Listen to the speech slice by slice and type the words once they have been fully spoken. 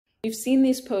You've seen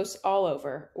these posts all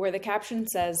over where the caption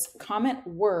says, comment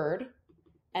word,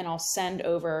 and I'll send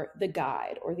over the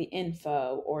guide or the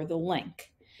info or the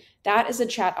link. That is a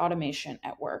chat automation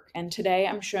at work. And today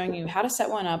I'm showing you how to set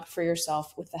one up for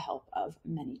yourself with the help of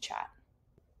ManyChat.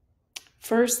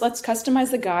 First, let's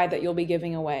customize the guide that you'll be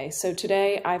giving away. So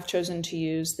today I've chosen to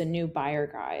use the new buyer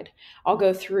guide. I'll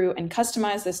go through and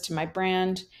customize this to my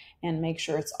brand and make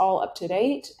sure it's all up to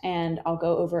date. And I'll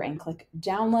go over and click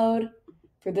download.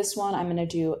 For this one, I'm going to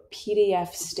do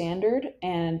PDF standard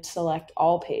and select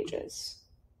all pages.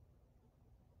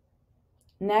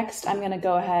 Next, I'm going to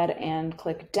go ahead and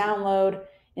click download.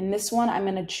 In this one, I'm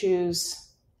going to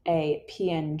choose a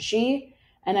PNG,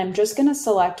 and I'm just going to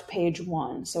select page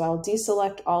 1. So I'll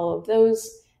deselect all of those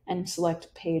and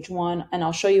select page 1, and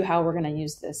I'll show you how we're going to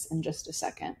use this in just a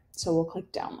second. So we'll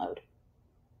click download.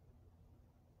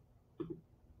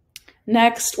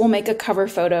 Next, we'll make a cover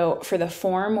photo for the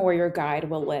form where your guide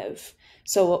will live.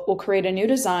 So we'll create a new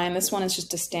design. This one is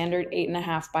just a standard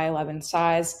 8.5 by 11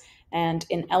 size. And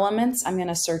in elements, I'm going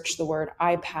to search the word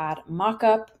iPad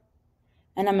mockup.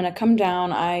 And I'm going to come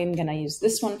down. I'm going to use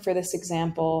this one for this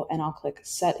example, and I'll click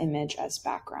set image as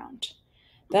background.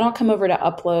 Then I'll come over to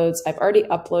uploads. I've already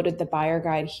uploaded the buyer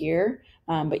guide here,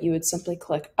 but you would simply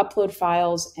click upload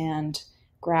files and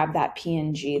grab that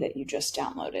PNG that you just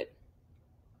downloaded.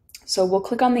 So we'll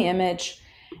click on the image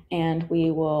and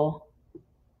we will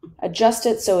adjust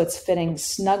it so it's fitting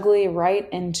snugly right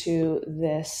into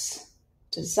this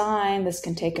design. This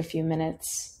can take a few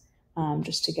minutes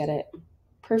just to get it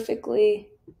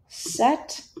perfectly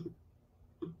set.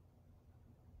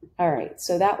 All right,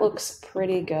 so that looks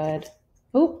pretty good.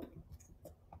 Oop.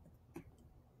 I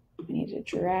need to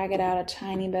drag it out a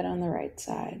tiny bit on the right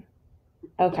side.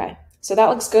 Okay, so that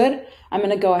looks good. I'm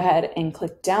going to go ahead and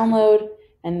click download.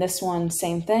 And this one,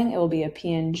 same thing, it will be a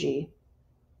PNG.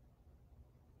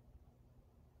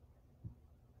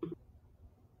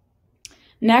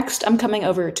 Next, I'm coming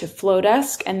over to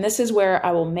FloDesk, and this is where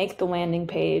I will make the landing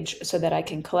page so that I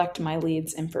can collect my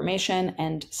leads' information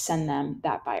and send them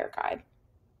that buyer guide.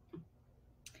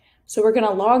 So we're going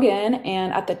to log in,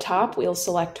 and at the top, we'll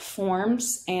select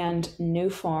Forms and New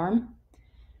Form.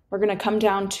 We're going to come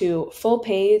down to Full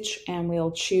Page, and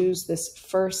we'll choose this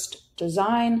first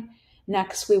design.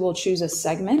 Next, we will choose a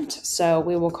segment. So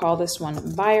we will call this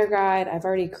one buyer guide. I've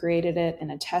already created it in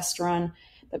a test run,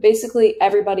 but basically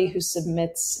everybody who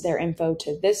submits their info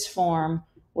to this form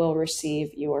will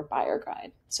receive your buyer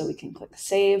guide. So we can click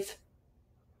save.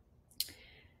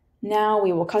 Now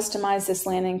we will customize this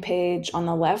landing page. On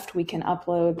the left, we can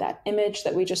upload that image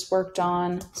that we just worked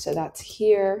on. So that's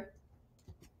here.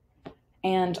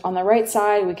 And on the right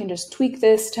side, we can just tweak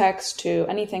this text to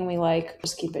anything we like.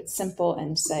 Just keep it simple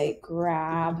and say,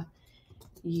 grab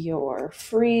your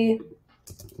free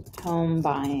home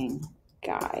buying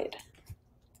guide.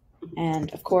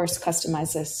 And of course,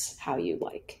 customize this how you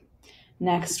like.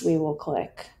 Next, we will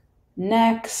click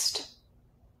next.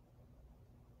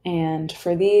 And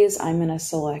for these, I'm going to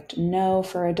select no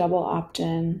for a double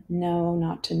opt-in, no,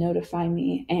 not to notify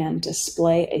me, and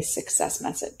display a success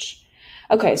message.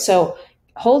 Okay, so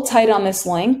hold tight on this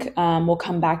link. We'll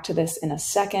come back to this in a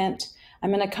second.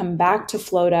 I'm going to come back to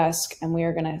FloDesk and we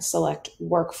are going to select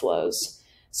workflows.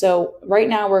 So right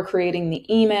now we're creating the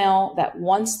email that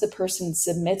once the person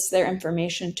submits their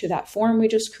information to that form we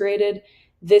just created,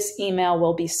 this email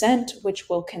will be sent, which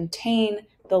will contain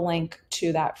the link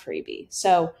to that freebie.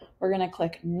 So we're going to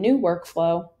click new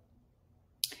workflow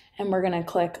and we're going to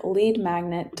click lead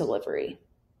magnet delivery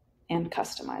and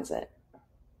customize it.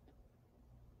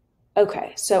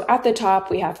 Okay, so at the top,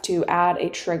 we have to add a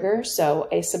trigger. So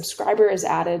a subscriber is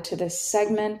added to this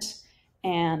segment,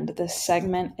 and the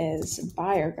segment is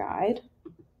buyer guide.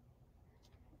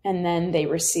 And then they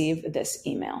receive this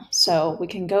email. So we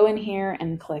can go in here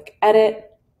and click edit.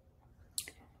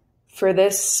 For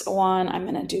this one, I'm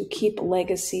going to do keep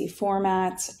legacy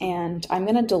formats, and I'm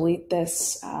going to delete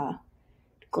this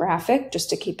graphic just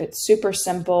to keep it super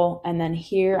simple. And then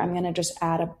here, I'm going to just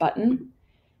add a button.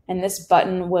 And this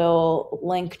button will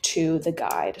link to the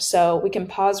guide. So we can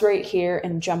pause right here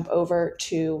and jump over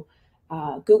to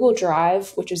Google Drive,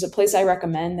 which is a place I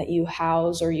recommend that you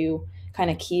house or you kind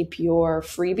of keep your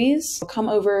freebies. Come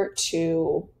over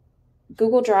to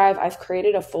Google Drive. I've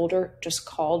created a folder just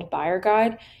called buyer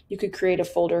guide. You could create a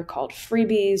folder called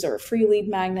freebies or free lead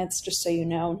magnets, just so you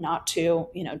know not to,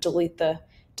 delete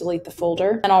the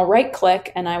folder. And I'll right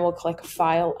click and I will click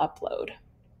file upload.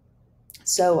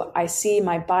 So I see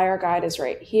my buyer guide is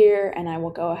right here, and I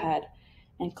will go ahead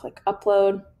and click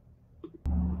upload.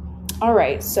 All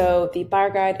right, so the buyer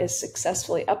guide is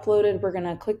successfully uploaded. We're going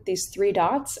to click these three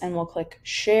dots and we'll click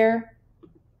share.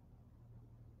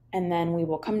 And then we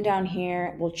will come down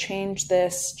here, we'll change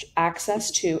this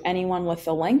access to anyone with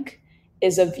the link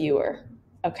is a viewer.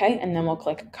 Okay, and then we'll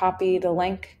click copy the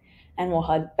link and we'll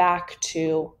head back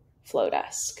to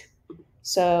FloDesk.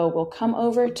 So we'll come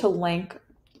over to link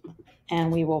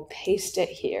and we will paste it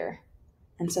here.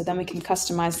 And so then we can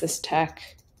customize this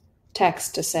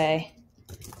text to say,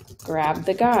 grab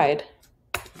the guide.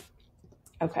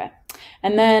 Okay.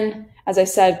 And then, as I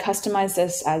said, customize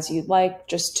this as you'd like,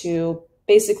 just to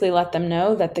basically let them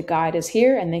know that the guide is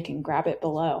here and they can grab it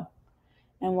below.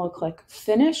 And we'll click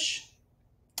finish.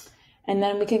 And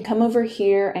then we can come over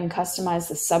here and customize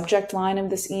the subject line of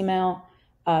this email.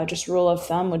 Just rule of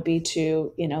thumb would be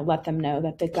to, let them know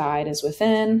that the guide is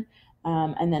within.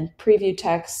 And then preview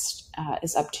text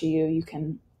is up to you. You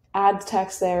can add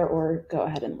text there or go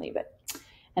ahead and leave it.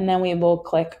 And then we will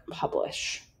click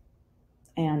publish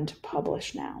and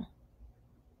publish now.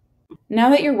 Now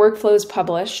that your workflow is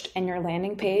published and your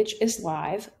landing page is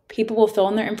live, people will fill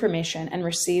in their information and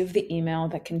receive the email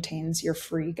that contains your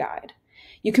free guide.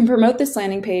 You can promote this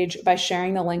landing page by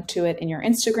sharing the link to it in your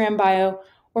Instagram bio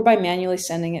or by manually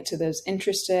sending it to those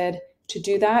interested. To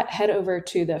do that, head over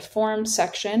to the forms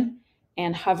section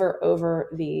and hover over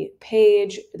the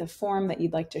page, the form that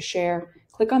you'd like to share.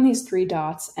 Click on these three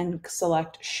dots and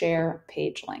select Share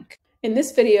Page Link. In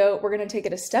this video, we're going to take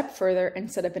it a step further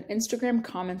and set up an Instagram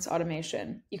comments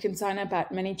automation. You can sign up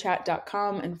at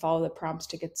ManyChat.com and follow the prompts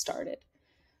to get started.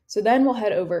 So then we'll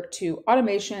head over to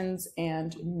automations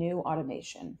and new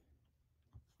automation.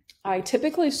 I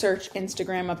typically search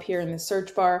Instagram up here in the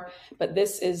search bar, but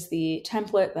this is the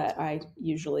template that I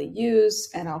usually use,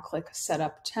 and I'll click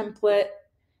Setup Template.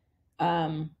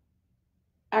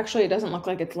 Actually, it doesn't look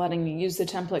like it's letting me use the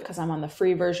template because I'm on the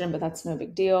free version, but that's no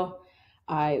big deal.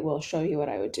 I will show you what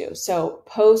I would do. So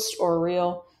post or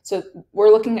reel. So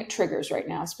we're looking at triggers right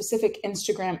now, specific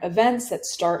Instagram events that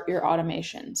start your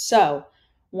automation. So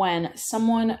when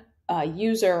someone, a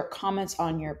user, comments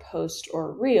on your post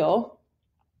or reel,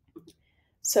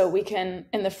 so we can,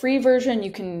 in the free version,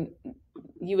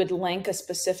 you would link a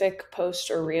specific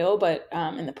post or reel, but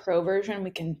in the pro version,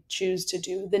 we can choose to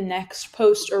do the next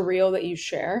post or reel that you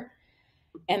share.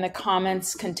 And the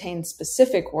comments contain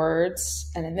specific words.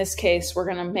 And in this case, we're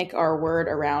going to make our word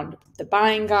around the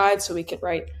buying guide. So we could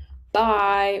write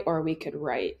buy, or we could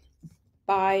write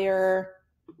buyer,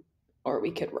 or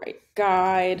we could write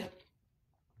guide.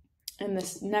 In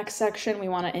this next section, we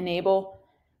want to enable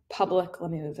public,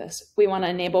 let me move this. We want to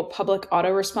enable public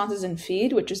auto responses in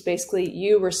feed, which is basically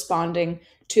you responding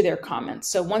to their comments.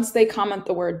 So once they comment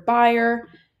the word buyer,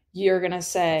 you're going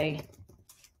to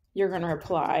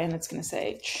reply and it's going to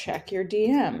say, check your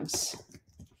DMs.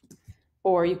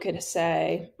 Or you could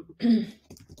say,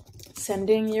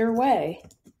 sending your way.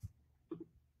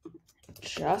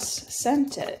 Just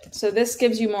sent it. So this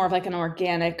gives you more of like an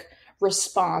organic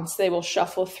response. They will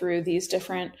shuffle through these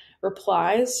different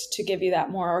replies to give you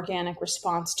that more organic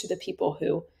response to the people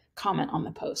who comment on the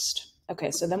post.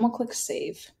 Okay, so then we'll click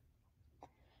save.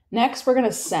 Next, we're going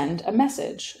to send a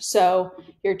message. So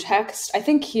your text, I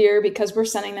think here, because we're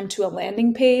sending them to a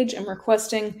landing page and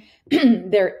requesting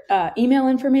their email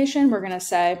information, we're going to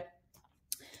say,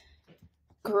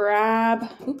 grab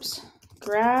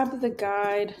the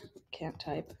guide, can't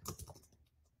type,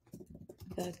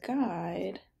 the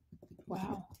guide,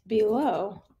 wow,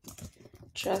 below,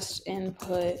 just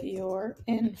input your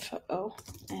info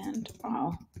and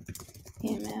I'll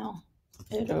email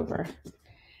it over.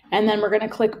 And then we're going to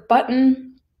click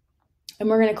button and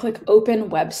we're going to click open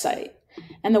website.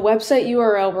 And the website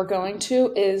URL we're going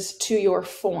to is to your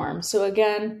form. So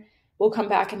again, we'll come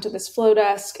back into this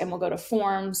FloDesk and we'll go to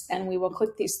forms and we will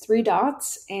click these three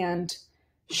dots and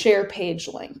share page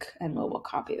link and we'll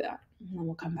copy that. And then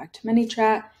we'll come back to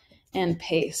ManyChat and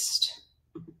paste.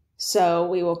 So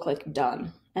we will click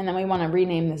done. And then we want to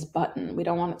rename this button. We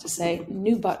don't want it to say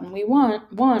new button. We want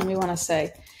to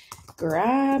say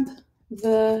grab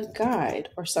the guide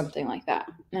or something like that.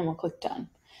 And we'll click done.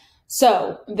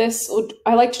 So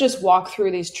I like to just walk through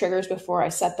these triggers before I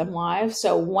set them live.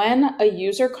 So when a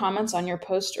user comments on your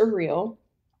post or reel,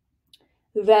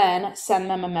 then send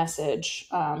them a message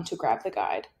to grab the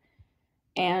guide.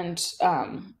 And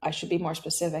I should be more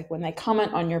specific. When they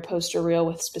comment on your post or reel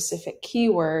with specific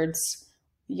keywords,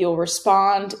 you'll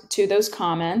respond to those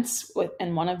comments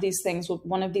and one of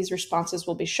these responses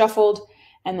will be shuffled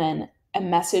and then a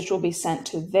message will be sent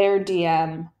to their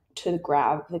DM to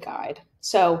grab the guide.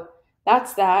 So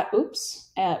that's that.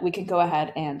 Oops. We can go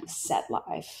ahead and set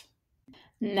live.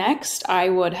 Next, I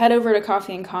would head over to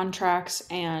Coffee and Contracts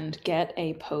and get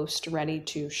a post ready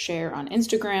to share on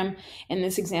Instagram. In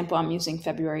this example, I'm using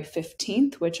February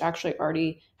 15th, which actually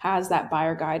already has that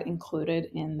buyer guide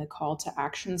included in the call to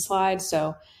action slide.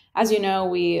 So as you know,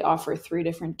 we offer 3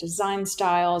 different design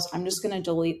styles. I'm just going to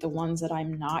delete the ones that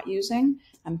I'm not using.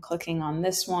 I'm clicking on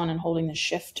this one and holding the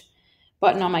Shift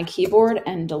button on my keyboard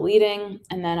and deleting,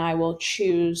 and then I will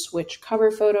choose which cover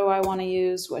photo I want to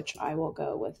use, which I will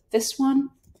go with this one.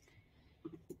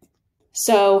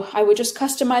 So I would just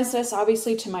customize this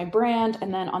obviously to my brand,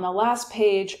 and then on the last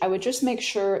page, I would just make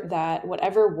sure that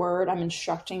whatever word I'm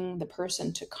instructing the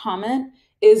person to comment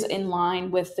is in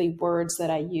line with the words that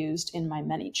I used in my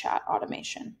ManyChat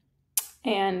automation.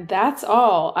 And that's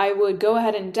all. I would go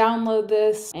ahead and download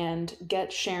this and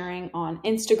get sharing on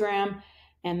Instagram,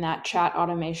 and that chat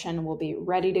automation will be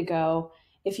ready to go.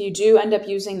 If you do end up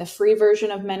using the free version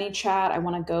of ManyChat, I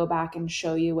want to go back and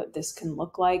show you what this can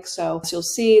look like. So as you'll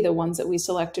see, the ones that we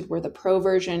selected were the pro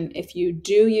version. If you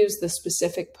do use the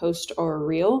specific post or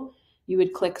reel, you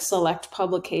would click select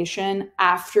publication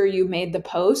after you made the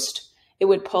post. It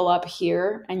would pull up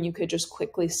here and you could just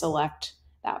quickly select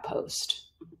that post.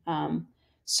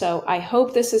 So I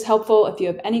hope this is helpful. If you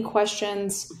have any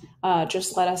questions,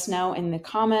 just let us know in the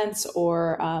comments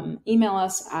or email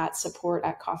us at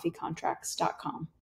support@coffeecontracts.com.